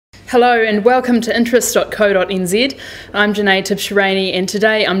Hello and welcome to interest.co.nz. I'm Janae Tibshirani and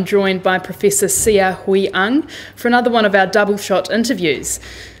today I'm joined by Professor Siah Hwee for another one of our double shot interviews.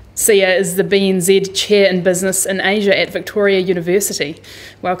 Siah is the BNZ Chair in Business in Asia at Victoria University.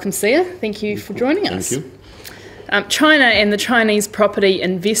 Welcome, Siah. Thank you for joining us. Thank you. China and the Chinese property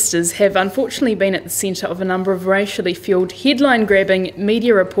investors have unfortunately been at the centre of a number of racially fuelled headline-grabbing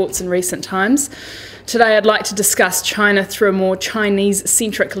media reports in recent times. Today I'd like to discuss China through a more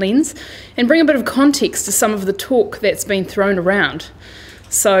Chinese-centric lens and bring a bit of context to some of the talk that's been thrown around.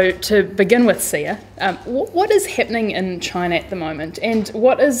 So to begin with, Siah, what is happening in China at the moment and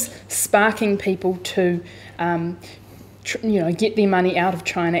what is sparking people to get their money out of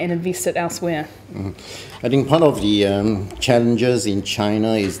China and invest it elsewhere? I think part of the challenges in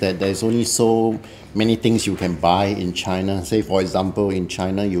China is that there's only so many things you can buy in China. Say, for example, in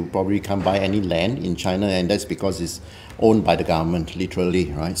China, you probably can't buy any land in China, and that's because it's owned by the government, literally,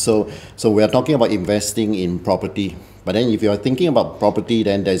 right? So we are talking about investing in property. But then if you're thinking about property,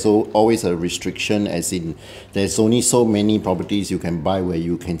 then there's always a restriction, as in there's only so many properties you can buy where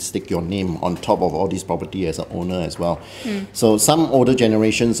you can stick your name on top of all this property as an owner as well. So some older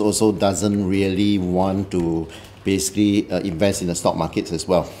generations also doesn't really want to basically invest in the stock markets as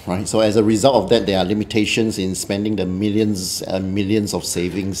well, right? So as a result of that, there are limitations in spending the millions and millions of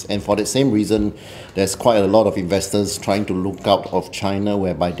savings. And for the same reason, there's quite a lot of investors trying to look out of China,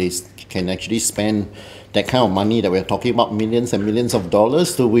 whereby they can actually spend that kind of money that we're talking about, millions and millions of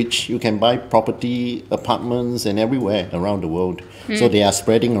dollars, to which you can buy property, apartments, and everywhere around the world. So they are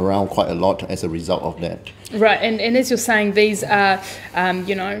spreading around quite a lot as a result of that. Right, and as you're saying, these are,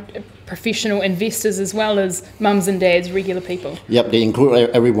 professional investors as well as mums and dads, regular people. Yep, they include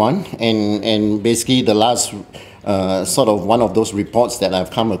everyone, and basically the last sort of one of those reports that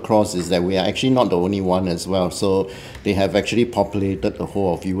I've come across is that we are actually not the only one as well. So they have actually populated the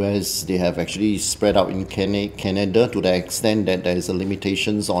whole of US. They have actually spread out in Canada to the extent that there is a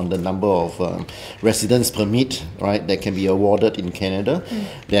limitations on the number of residence permit, right, that can be awarded in Canada.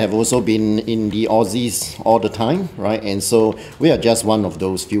 They have also been in the Aussies all the time, right? And so we are just one of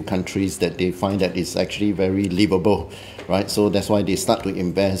those few countries that they find that is actually very livable, right? So that's why they start to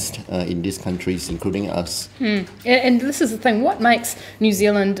invest in these countries, including us. And this is the thing, what makes New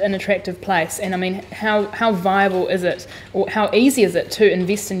Zealand an attractive place? And I mean, how viable is it, or how easy is it to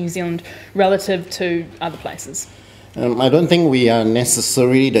invest in New Zealand relative to other places? I don't think we are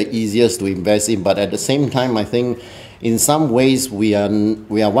necessarily the easiest to invest in, but at the same time, I think in some ways we are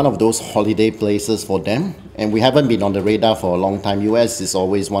one of those holiday places for them, and we haven't been on the radar for a long time. US is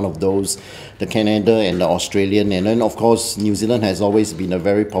always one of those, the Canada and the Australian, and then of course New Zealand has always been a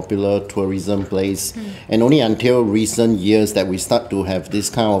very popular tourism place, and only until recent years that we start to have this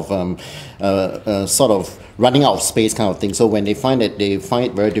kind of sort of running out of space kind of thing. So when they find it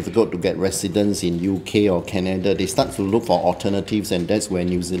very difficult to get residents in UK or Canada, they start to look for alternatives, and that's where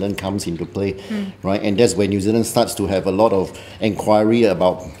New Zealand comes into play, right? And that's where New Zealand starts to have a lot of inquiry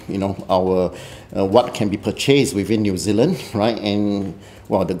about, our what can be purchased within New Zealand, right? And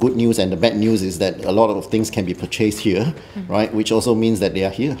well, the good news and the bad news is that a lot of things can be purchased here, right? Which also means that they are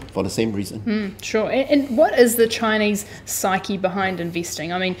here for the same reason. Sure. And what is the Chinese psyche behind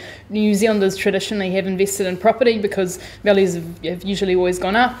investing? I mean, New Zealanders traditionally have invested in property because values have usually always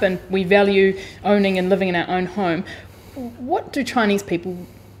gone up, and we value owning and living in our own home. What do Chinese people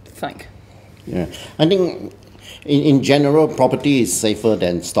think? Yeah, I think in general, property is safer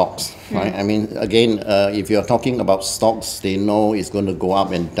than stocks, right? I mean, again, if you're talking about stocks, they know it's going to go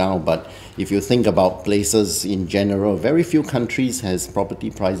up and down. But if you think about places in general, very few countries has property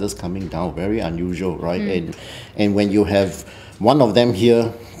prices coming down. Very unusual, right? And when you have one of them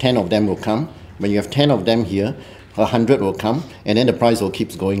here, 10 of them will come. When you have 10 of them here, 100 will come, and then the price will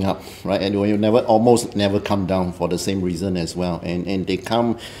keep going up, right? And you almost never come down for the same reason as well. And they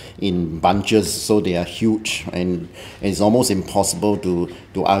come in bunches, so they are huge, and it's almost impossible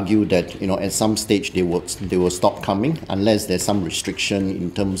to argue that at some stage they will stop coming unless there's some restriction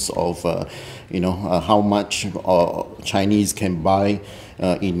in terms of how much Chinese can buy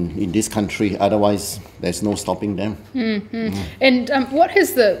in this country. Otherwise, there's no stopping them. And what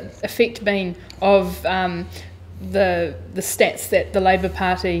has the effect been of the stats that the Labour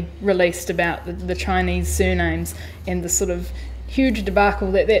Party released about the Chinese surnames and the sort of huge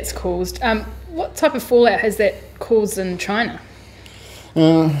debacle that's caused? What type of fallout has that caused in China?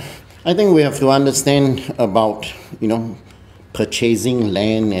 I think we have to understand about purchasing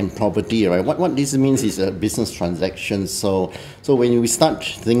land and property, right? What this means is a business transaction. So when we start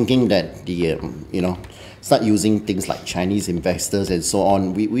thinking that start using things like Chinese investors and so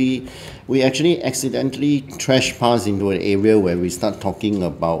on, we actually accidentally trespass into an area where we start talking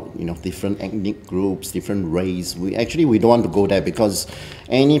about, you know, different ethnic groups, different race. We don't want to go there, because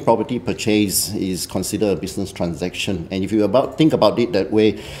any property purchase is considered a business transaction. And if you think about it that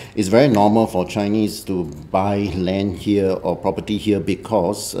way, it's very normal for Chinese to buy land here or property here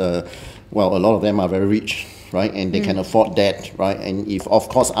because, well, a lot of them are very rich, right? And they can afford that, right? And if, of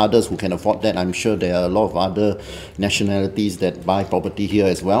course, others who can afford that, I'm sure there are a lot of other nationalities that buy property here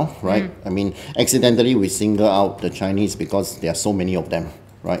as well, right? I mean, accidentally we single out the Chinese because there are so many of them,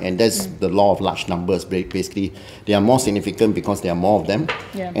 right? And that's the law of large numbers. Basically, they are more significant because there are more of them.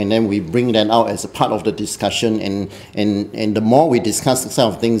 Yeah. And then we bring that out as a part of the discussion. And the more we discuss this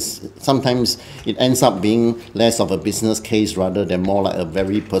kind of things, sometimes it ends up being less of a business case rather than more like a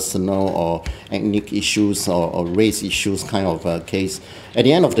very personal or ethnic issues or race issues kind of case. At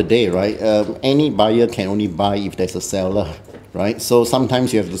the end of the day, right, any buyer can only buy if there's a seller, right? So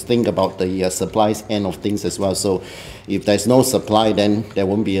sometimes you have to think about the supplies end of things as well. So if there's no supply, then there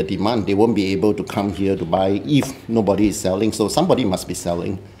won't be a demand. They won't be able to come here to buy if nobody is selling. So somebody must be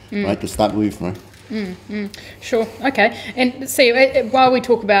selling, right, to start with, right? Sure. Okay. And see, while we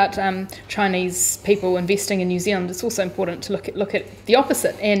talk about Chinese people investing in New Zealand, it's also important to look at the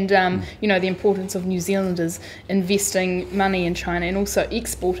opposite, and you know, the importance of New Zealanders investing money in China and also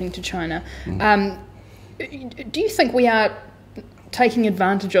exporting to China. Do you think we are taking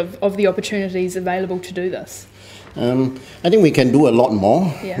advantage of the opportunities available to do this? I think we can do a lot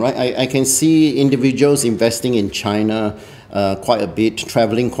more, right? I can see individuals investing in China quite a bit,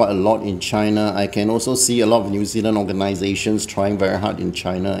 traveling quite a lot in China. I can also see a lot of New Zealand organizations trying very hard in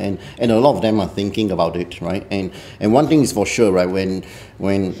China, and a lot of them are thinking about it, right? And one thing is for sure, right, when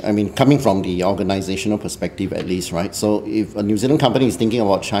I mean, coming from the organizational perspective at least, right? So if a New Zealand company is thinking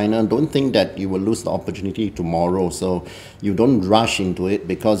about China, don't think that you will lose the opportunity tomorrow. So you don't rush into it,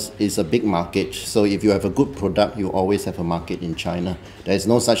 because it's a big market. So if you have a good product, you always have a market in China. There's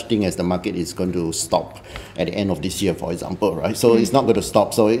no such thing as the market is going to stop at the end of this year, for example, right? So it's not going to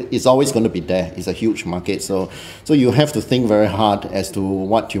stop. So it's always going to be there. It's a huge market. So you have to think very hard as to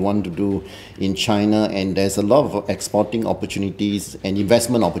what you want to do in China. And there's a lot of exporting opportunities and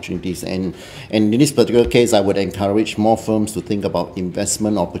investment opportunities. And in this particular case, I would encourage more firms to think about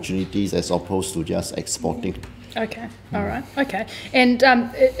investment opportunities as opposed to just exporting. Okay, all right, okay. And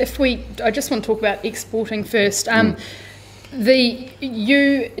I just want to talk about exporting first. You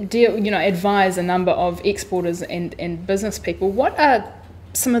advise a number of exporters and business people. What are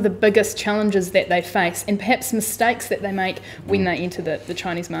some of the biggest challenges that they face, and perhaps mistakes that they make when they enter the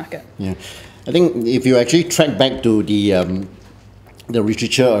Chinese market? Yeah, I think if you actually track back to the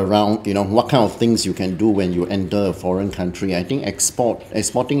literature around, you know, what kind of things you can do when you enter a foreign country, I think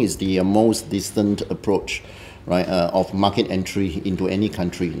exporting is the most distant approach, right, of market entry into any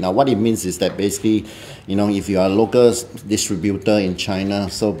country. Now, what it means is that basically, you know, if you are a local distributor in China,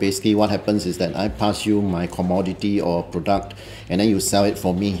 so basically what happens is that I pass you my commodity or product, and then you sell it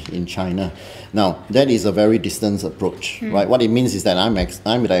for me in China. Now, that is a very distant approach, right? What it means is that I'm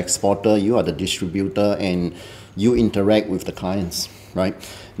the exporter, you are the distributor, and you interact with the clients, right?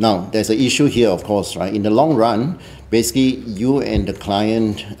 Now, there's an issue here, of course, right? In the long run, basically, you and the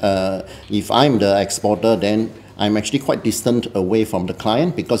client, if I'm the exporter, then I'm actually quite distant away from the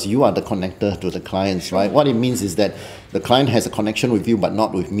client, because you are the connector to the clients, right? What it means is that the client has a connection with you, but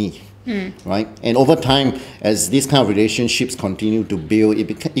not with me, right? And over time, as these kind of relationships continue to build,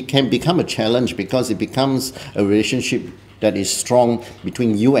 it can become a challenge, because it becomes a relationship that is strong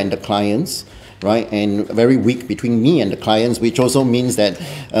between you and the clients, right, and very weak between me and the clients, which also means that,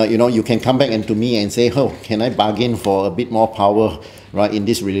 you know, you can come back to me and say, oh, can I bargain for a bit more power, right, in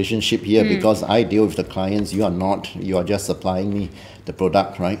this relationship here, because I deal with the clients, you are not, you are just supplying me the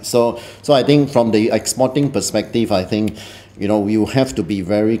product, right? So I think from the exporting perspective, I think, you know, you have to be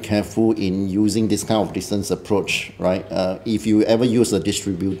very careful in using this kind of distance approach, right? If you ever use a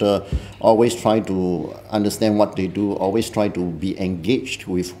distributor, always try to understand what they do, always try to be engaged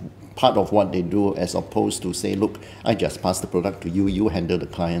with part of what they do, as opposed to say, look, I just pass the product to you, you handle the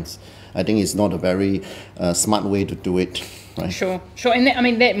clients. I think it's not a very smart way to do it, right? Sure. And that, I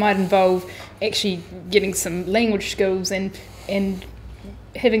mean, that might involve actually getting some language skills and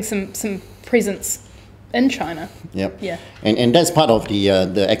having some presence in China. Yep. Yeah. And that's part of the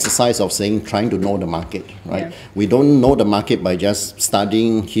exercise of trying to know the market, right? Yeah. We don't know the market by just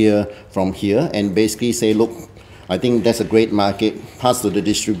studying from here and basically say, look, I think that's a great market, pass to the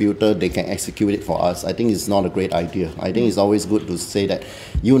distributor, they can execute it for us. I think it's not a great idea. I think it's always good to say that,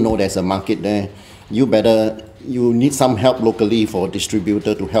 you know, there's a market there, you need some help locally for a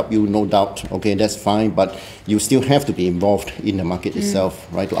distributor to help you, no doubt. Okay, that's fine, but you still have to be involved in the market itself,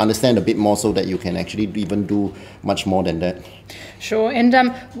 right? To understand a bit more so that you can actually even do much more than that. Sure. And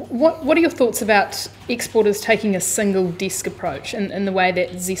what are your thoughts about exporters taking a single desk approach in the way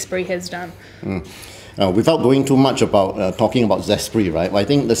that Zespri has done? Without going too much about talking about Zespri, right? I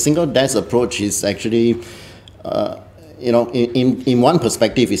think the single desk approach is actually in one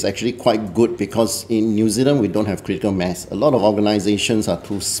perspective, it's actually quite good because in New Zealand, we don't have critical mass. A lot of organizations are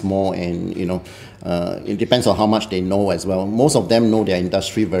too small and, it depends on how much they know as well. Most of them know their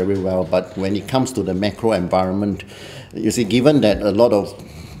industry very well, but when it comes to the macro environment, you see, given that a lot of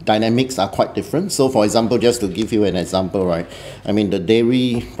dynamics are quite different. So for example, just to give you an example, right? I mean, the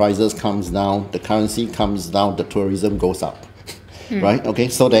dairy prices comes down, the currency comes down, the tourism goes up. Right? Okay,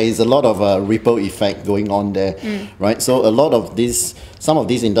 so there is a lot of ripple effect going on there, right? So some of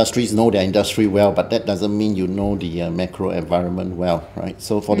these industries know their industry well, but that doesn't mean you know the macro environment well, right?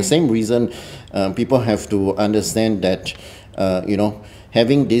 So for the same reason, people have to understand that,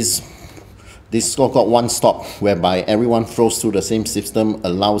 having this so-called one-stop whereby everyone flows through the same system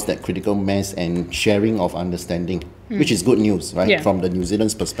allows that critical mass and sharing of understanding, which is good news, right? Yeah. From the New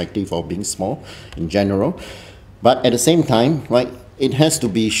Zealand's perspective of being small in general. But at the same time, right, it has to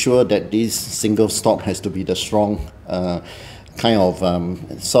be sure that this single stop has to be the strong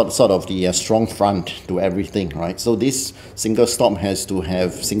sort of the strong front to everything, right? So this single stop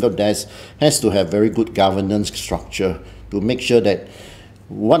single desk has to have very good governance structure to make sure that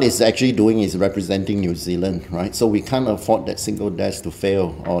what it's actually doing is representing New Zealand, right? So we can't afford that single desk to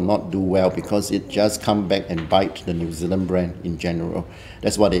fail or not do well because it just come back and bite the New Zealand brand in general.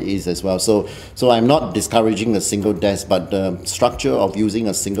 That's what it is as well. So I'm not discouraging a single desk, but the structure of using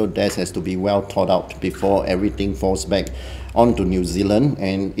a single desk has to be well thought out before everything falls back onto New Zealand,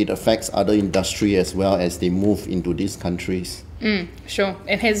 and it affects other industry as well as they move into these countries. Sure.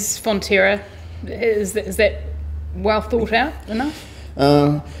 And has Fonterra, is that well thought out enough?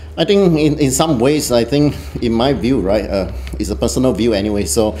 I think in some ways, I think in my view, right, it's a personal view anyway,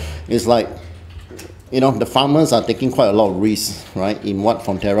 so it's like, the farmers are taking quite a lot of risks, right, in what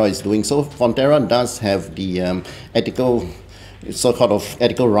Fonterra is doing. So Fonterra does have the ethical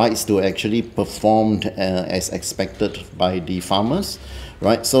rights to actually perform as expected by the farmers,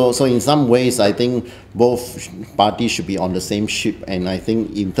 right? So in some ways, I think both parties should be on the same ship, and I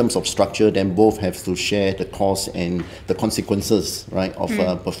think in terms of structure, then both have to share the cost and the consequences, right, of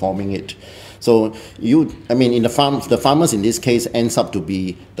performing it. So the farmers in this case ends up to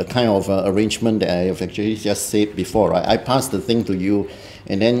be the kind of arrangement that I have actually just said before, right? I pass the thing to you,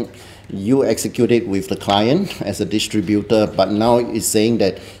 and then you execute it with the client as a distributor, but now it's saying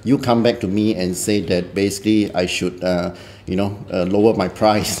that you come back to me and say that basically I should, lower my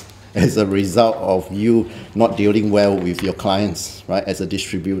price as a result of you not dealing well with your clients, right, as a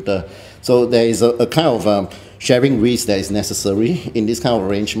distributor. So there is a kind of sharing risk that is necessary in this kind of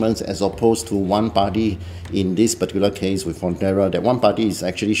arrangements, as opposed to one party in this particular case with Fonterra, that one party is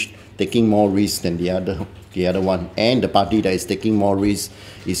actually taking more risk than the other one, and the party that is taking more risk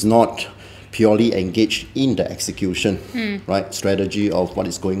is not purely engaged in the execution, right, strategy of what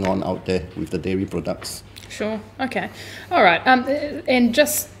is going on out there with the dairy products. Sure. Okay. All right. And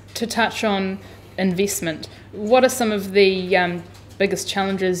just to touch on investment, what are some of the biggest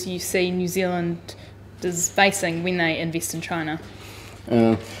challenges you see New Zealand is facing when they invest in China?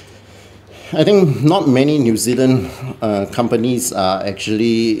 I think not many New Zealand companies are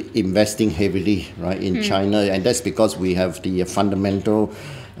actually investing heavily, right, in China, and that's because we have the fundamental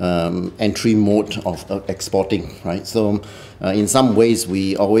entry mode of exporting, right? So in some ways,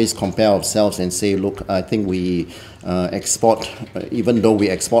 we always compare ourselves and say, look, I think we export, even though we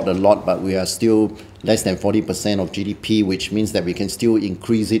export a lot, but we are still less than 40% of GDP, which means that we can still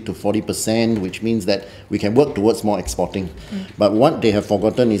increase it to 40%, which means that we can work towards more exporting. But what they have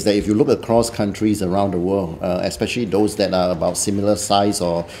forgotten is that if you look across countries around the world, especially those that are about similar size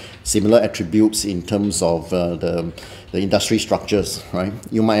or similar attributes in terms of the industry structures, right?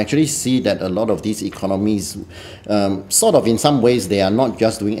 You might actually see that a lot of these economies, sort of in some ways, they are not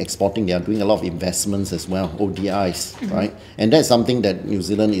just doing exporting, they are doing a lot of investments as well, ODIs, right? And that's something that New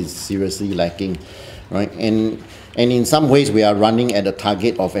Zealand is seriously lacking, right? And in some ways, we are running at a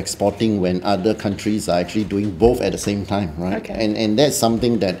target of exporting when other countries are actually doing both at the same time, right? Okay. And that's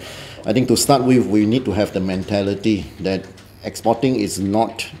something that I think to start with, we need to have the mentality that exporting is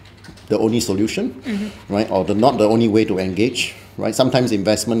not the only solution, right? Or not the only way to engage, right? Sometimes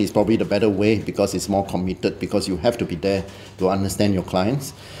investment is probably the better way because it's more committed, because you have to be there to understand your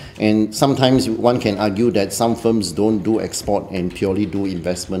clients. And sometimes one can argue that some firms don't do export and purely do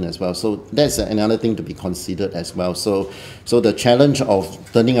investment as well. So that's another thing to be considered as well. So the challenge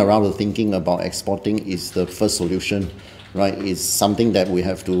of turning around the thinking about exporting is the first solution, right? Is something that we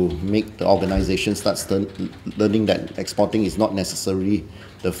have to make the organization start learning that exporting is not necessarily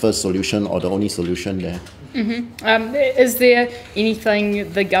the first solution or the only solution there. Is there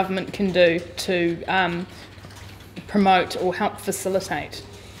anything the government can do to promote or help facilitate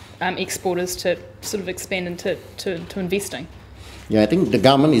exporters to sort of expand into to investing? Yeah, I think the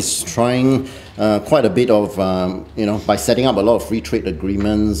government is trying quite a bit of, by setting up a lot of free trade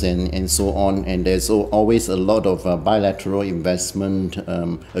agreements and so on. And there's always a lot of bilateral investment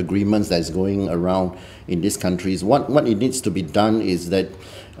agreements that's going around in these countries. What it needs to be done is that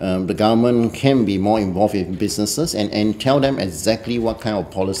the government can be more involved in businesses and tell them exactly what kind of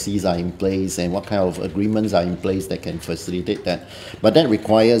policies are in place and what kind of agreements are in place that can facilitate that. But that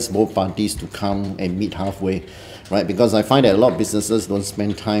requires both parties to come and meet halfway, right? Because I find that a lot of businesses don't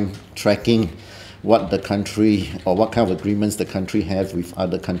spend time tracking what the country or what kind of agreements the country have with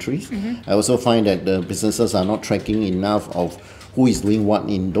other countries. I also find that the businesses are not tracking enough of who is doing what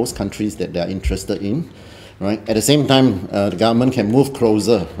in those countries that they are interested in. Right. At the same time, the government can move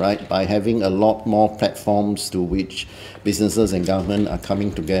closer, right, by having a lot more platforms to which businesses and government are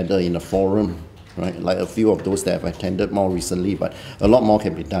coming together in a forum, right, like a few of those that I've attended more recently, but a lot more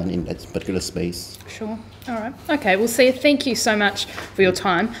can be done in that particular space. Sure. All right. Okay. Well, Siah, thank you so much for your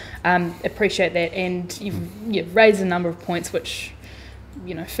time. Appreciate that. And you've raised a number of points which,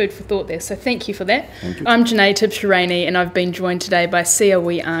 food for thought there. So thank you for that. I'm Janae Tibbs-Shirani, and I've been joined today by Siah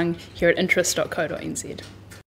Hwee here at interest.co.nz.